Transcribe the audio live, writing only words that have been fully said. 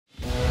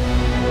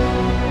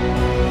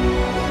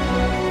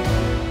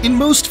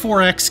most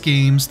 4X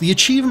games, the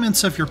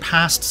achievements of your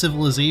past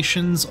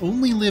civilizations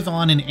only live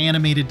on in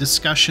animated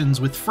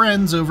discussions with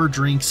friends over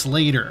drinks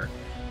later.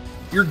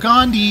 Your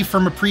Gandhi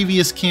from a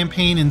previous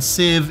campaign in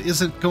Civ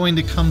isn't going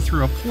to come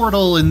through a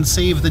portal and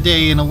save the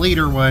day in a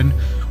later one,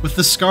 with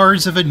the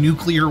scars of a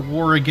nuclear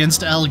war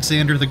against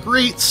Alexander the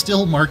Great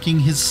still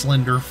marking his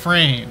slender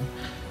frame.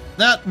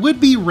 That would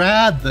be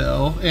rad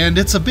though, and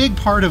it's a big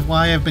part of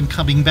why I've been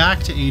coming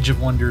back to Age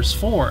of Wonders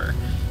 4,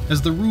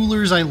 as the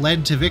rulers I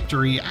led to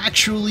victory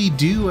actually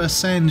do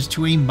ascend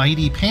to a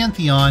mighty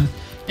pantheon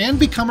and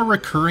become a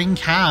recurring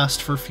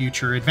cast for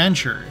future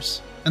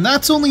adventures. And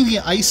that's only the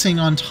icing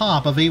on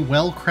top of a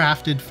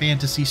well-crafted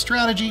fantasy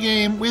strategy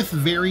game with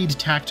varied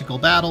tactical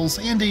battles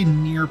and a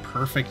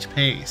near-perfect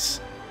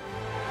pace.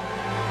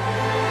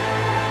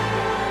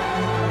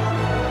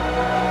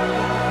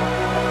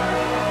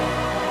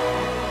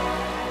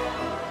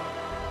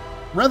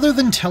 Rather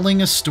than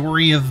telling a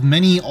story of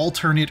many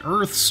alternate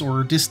Earths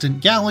or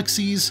distant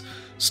galaxies,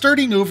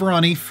 starting over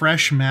on a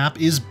fresh map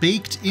is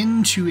baked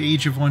into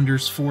Age of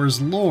Wonders 4's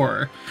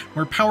lore,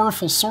 where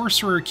powerful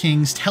sorcerer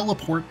kings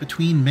teleport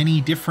between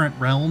many different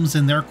realms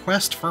in their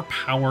quest for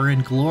power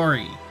and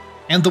glory.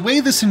 And the way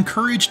this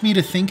encouraged me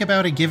to think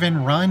about a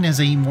given run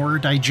as a more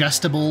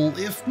digestible,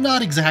 if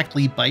not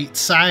exactly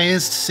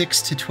bite-sized,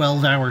 6 to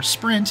 12 hour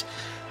sprint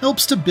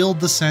helps to build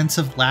the sense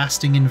of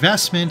lasting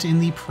investment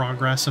in the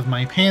progress of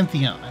my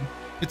pantheon.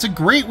 It's a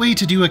great way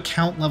to do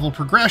account level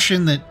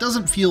progression that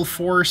doesn't feel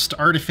forced,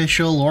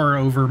 artificial, or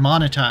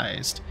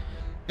over-monetized.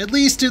 At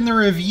least in the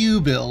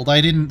review build,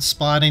 I didn't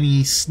spot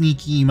any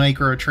sneaky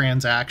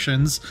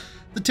microtransactions.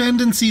 The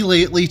tendency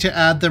lately to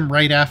add them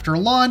right after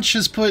launch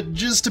has put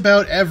just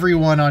about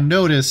everyone on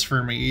notice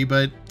for me,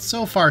 but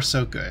so far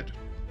so good.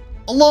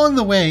 Along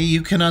the way,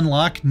 you can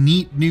unlock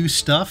neat new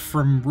stuff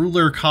from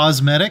ruler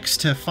cosmetics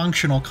to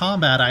functional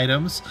combat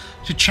items,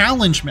 to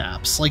challenge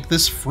maps like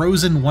this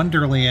frozen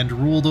wonderland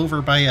ruled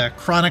over by a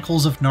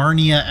Chronicles of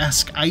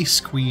Narnia-esque ice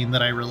queen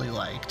that I really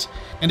liked.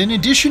 And in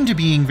addition to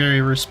being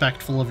very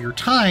respectful of your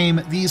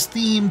time, these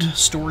themed,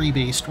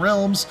 story-based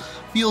realms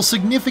feel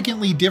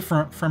significantly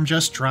different from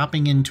just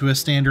dropping into a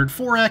standard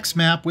 4X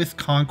map with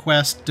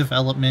conquest,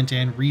 development,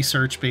 and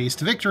research-based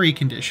victory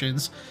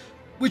conditions,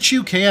 which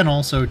you can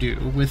also do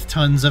with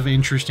tons of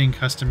interesting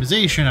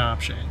customization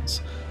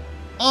options.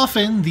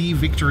 Often, the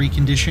victory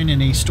condition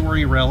in a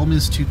story realm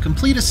is to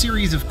complete a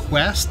series of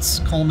quests,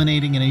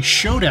 culminating in a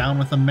showdown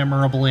with a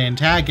memorable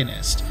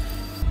antagonist.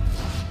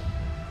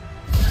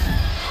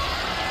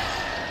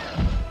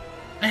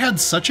 I had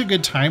such a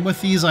good time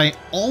with these, I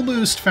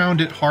almost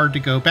found it hard to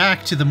go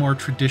back to the more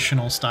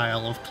traditional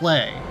style of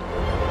play.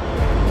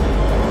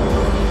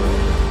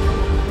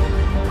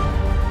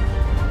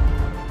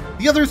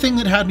 The other thing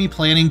that had me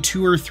planning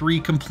 2 or 3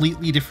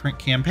 completely different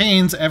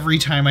campaigns every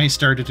time I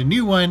started a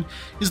new one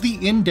is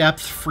the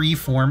in-depth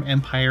free-form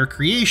empire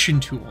creation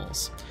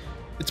tools.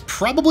 It's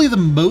probably the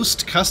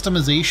most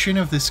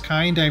customization of this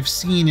kind I've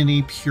seen in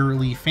a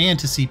purely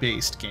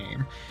fantasy-based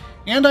game,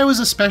 and I was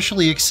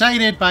especially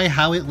excited by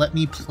how it let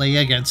me play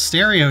against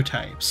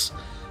stereotypes.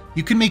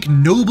 You can make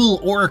noble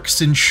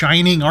orcs in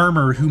shining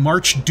armor who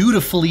march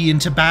dutifully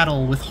into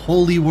battle with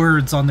holy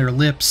words on their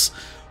lips,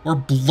 or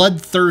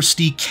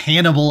bloodthirsty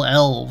cannibal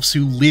elves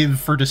who live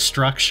for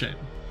destruction.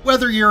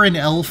 Whether you're an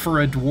elf or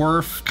a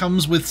dwarf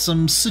comes with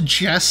some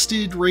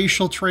suggested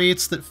racial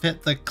traits that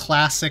fit the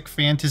classic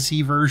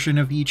fantasy version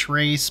of each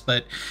race,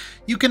 but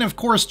you can of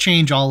course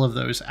change all of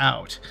those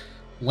out.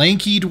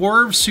 Lanky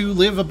dwarves who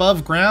live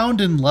above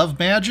ground and love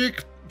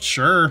magic?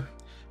 Sure.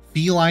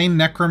 Feline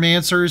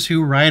necromancers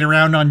who ride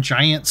around on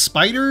giant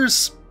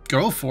spiders?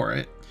 Go for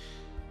it.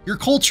 Your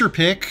culture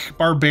pick,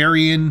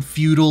 barbarian,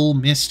 feudal,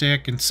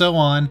 mystic, and so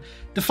on,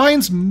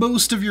 defines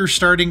most of your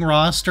starting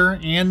roster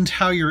and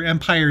how your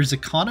empire's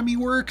economy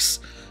works,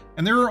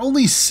 and there are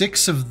only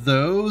 6 of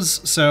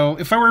those, so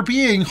if I were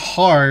being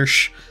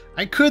harsh,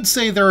 I could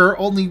say there are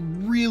only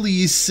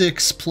really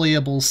 6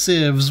 playable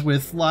civs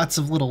with lots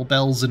of little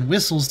bells and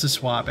whistles to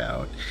swap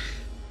out.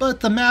 But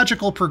the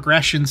magical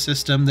progression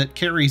system that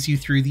carries you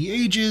through the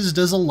ages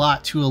does a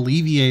lot to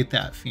alleviate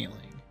that feeling.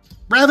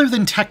 Rather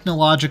than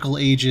technological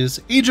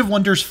ages, Age of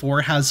Wonders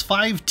 4 has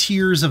 5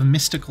 tiers of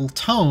mystical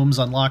tomes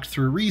unlocked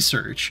through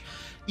research,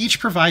 each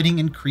providing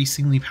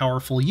increasingly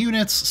powerful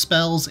units,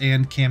 spells,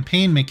 and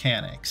campaign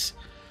mechanics.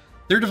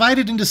 They're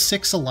divided into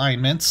 6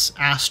 alignments: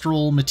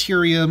 Astral,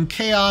 Materium,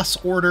 Chaos,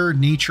 Order,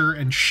 Nature,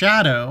 and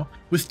Shadow,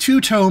 with 2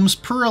 tomes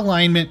per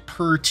alignment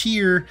per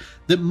tier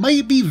that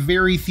might be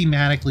very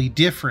thematically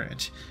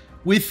different.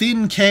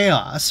 Within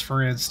Chaos,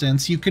 for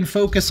instance, you can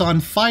focus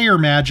on fire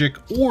magic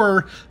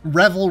or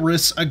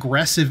revelrous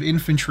aggressive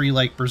infantry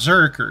like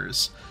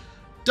Berserkers.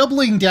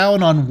 Doubling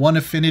down on one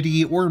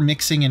affinity or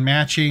mixing and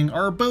matching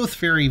are both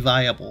very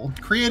viable,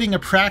 creating a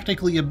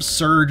practically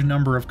absurd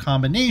number of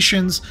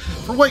combinations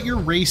for what your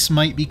race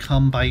might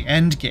become by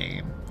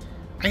endgame.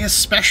 I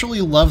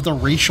especially love the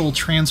racial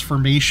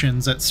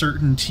transformations at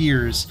certain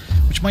tiers,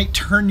 which might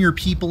turn your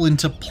people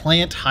into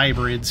plant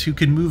hybrids who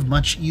can move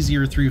much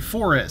easier through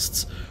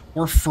forests,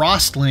 or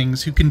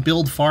frostlings who can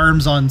build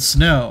farms on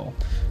snow.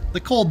 The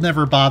cold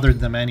never bothered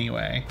them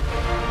anyway.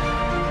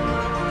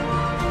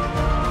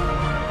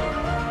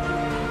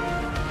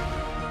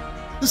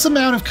 This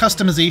amount of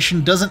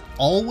customization doesn't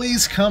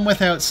always come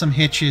without some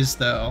hitches,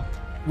 though.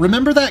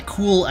 Remember that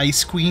cool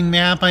Ice Queen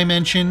map I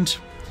mentioned?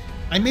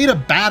 I made a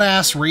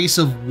badass race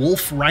of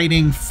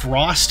wolf-riding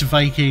frost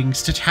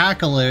Vikings to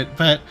tackle it,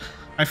 but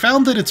I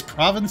found that its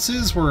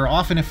provinces were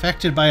often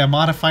affected by a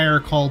modifier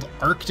called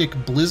Arctic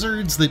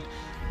Blizzards that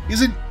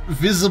isn't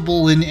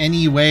visible in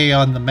any way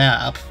on the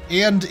map,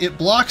 and it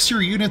blocks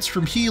your units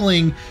from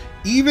healing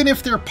even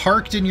if they're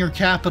parked in your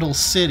capital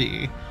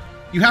city.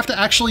 You have to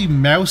actually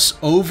mouse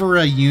over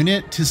a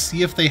unit to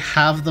see if they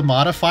have the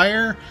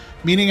modifier,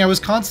 meaning I was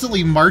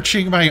constantly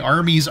marching my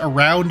armies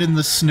around in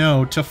the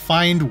snow to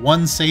find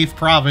one safe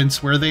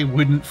province where they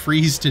wouldn't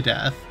freeze to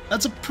death.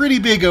 That's a pretty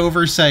big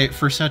oversight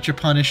for such a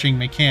punishing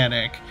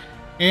mechanic.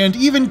 And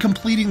even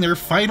completing their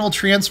final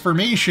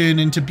transformation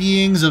into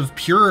beings of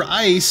pure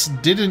ice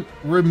didn't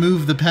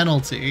remove the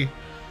penalty.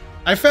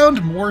 I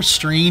found more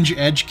strange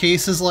edge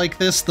cases like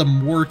this the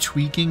more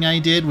tweaking I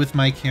did with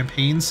my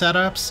campaign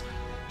setups.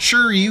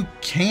 Sure, you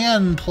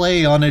can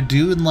play on a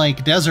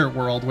dune-like desert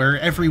world where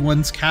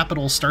everyone's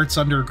capital starts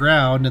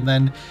underground and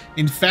then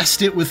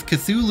infest it with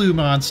Cthulhu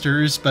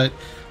monsters, but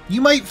you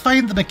might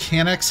find the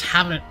mechanics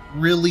haven't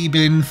really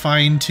been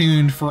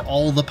fine-tuned for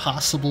all the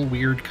possible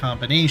weird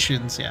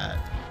combinations yet.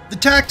 The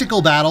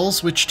tactical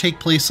battles, which take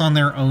place on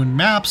their own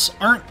maps,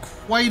 aren't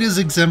quite as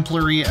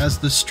exemplary as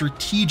the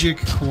strategic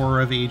core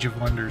of Age of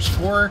Wonders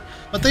 4,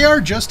 but they are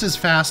just as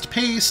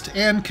fast-paced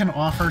and can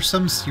offer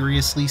some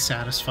seriously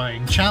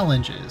satisfying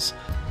challenges.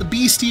 The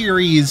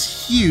bestiary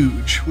is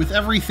huge, with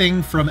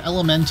everything from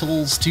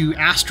elementals to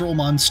astral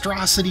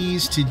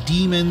monstrosities to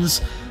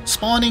demons,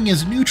 spawning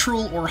as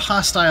neutral or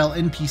hostile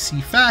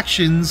NPC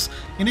factions,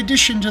 in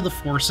addition to the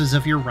forces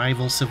of your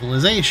rival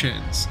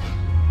civilizations.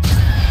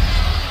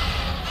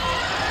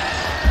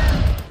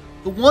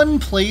 The one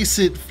place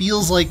it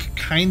feels like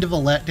kind of a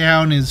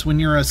letdown is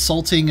when you're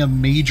assaulting a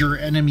major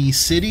enemy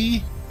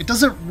city. It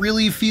doesn't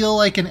really feel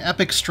like an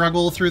epic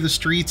struggle through the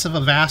streets of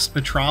a vast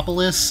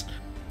metropolis.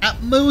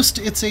 At most,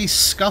 it's a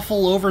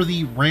scuffle over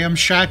the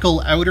ramshackle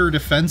outer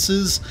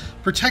defenses,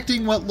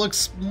 protecting what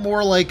looks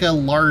more like a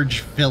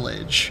large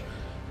village.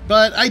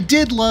 But I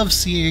did love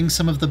seeing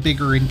some of the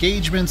bigger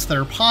engagements that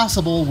are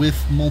possible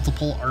with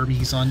multiple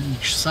armies on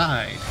each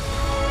side.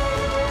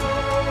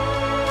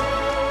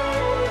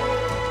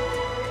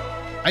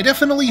 I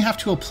definitely have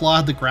to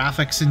applaud the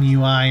graphics and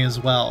UI as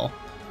well.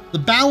 The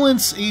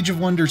balance Age of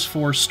Wonders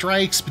 4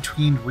 strikes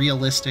between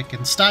realistic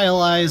and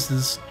stylized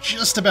is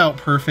just about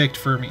perfect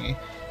for me.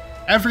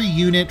 Every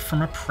unit,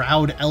 from a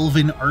proud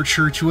elven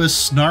archer to a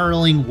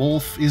snarling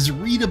wolf, is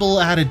readable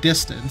at a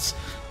distance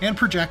and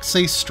projects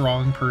a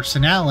strong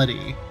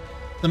personality.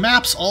 The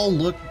maps all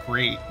look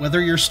great, whether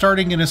you're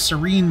starting in a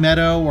serene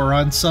meadow or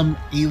on some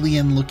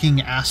alien-looking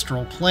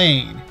astral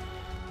plane.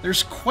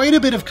 There's quite a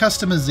bit of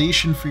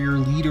customization for your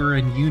leader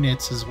and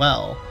units as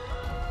well,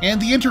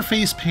 and the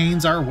interface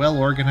panes are well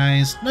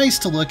organized, nice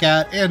to look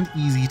at, and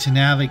easy to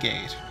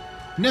navigate.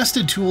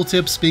 Nested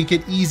tooltips make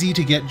it easy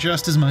to get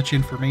just as much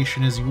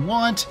information as you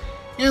want,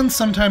 and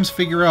sometimes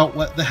figure out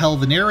what the hell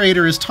the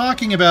narrator is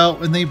talking about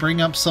when they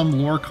bring up some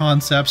lore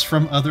concepts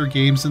from other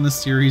games in the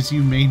series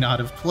you may not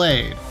have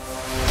played.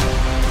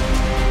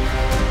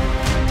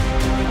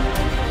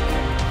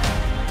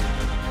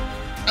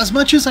 As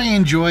much as I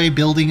enjoy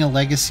building a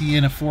legacy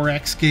in a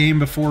 4X game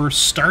before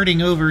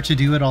starting over to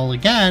do it all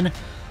again,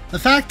 the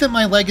fact that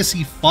my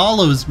legacy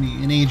follows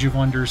me in Age of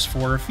Wonders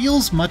 4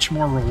 feels much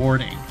more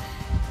rewarding,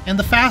 and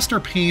the faster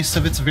pace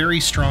of its very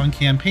strong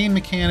campaign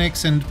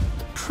mechanics and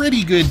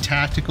pretty good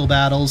tactical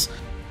battles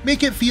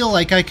make it feel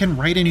like I can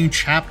write a new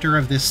chapter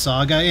of this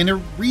saga in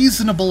a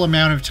reasonable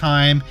amount of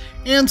time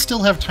and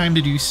still have time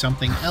to do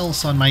something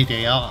else on my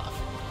day off,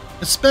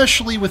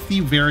 especially with the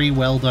very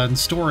well done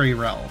story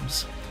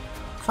realms.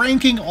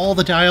 Cranking all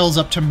the dials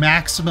up to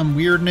maximum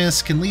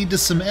weirdness can lead to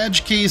some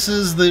edge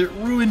cases that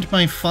ruined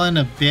my fun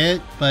a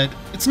bit, but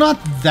it's not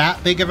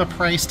that big of a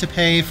price to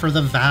pay for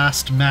the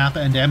vast map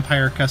and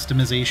empire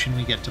customization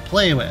we get to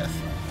play with.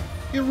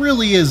 It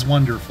really is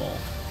wonderful.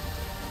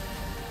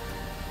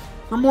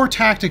 For more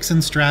tactics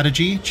and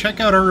strategy, check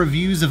out our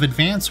reviews of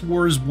Advance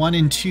Wars 1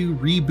 and 2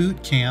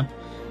 Reboot Camp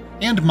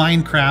and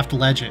Minecraft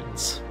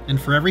Legends.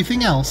 And for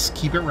everything else,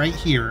 keep it right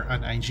here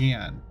on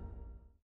IGN.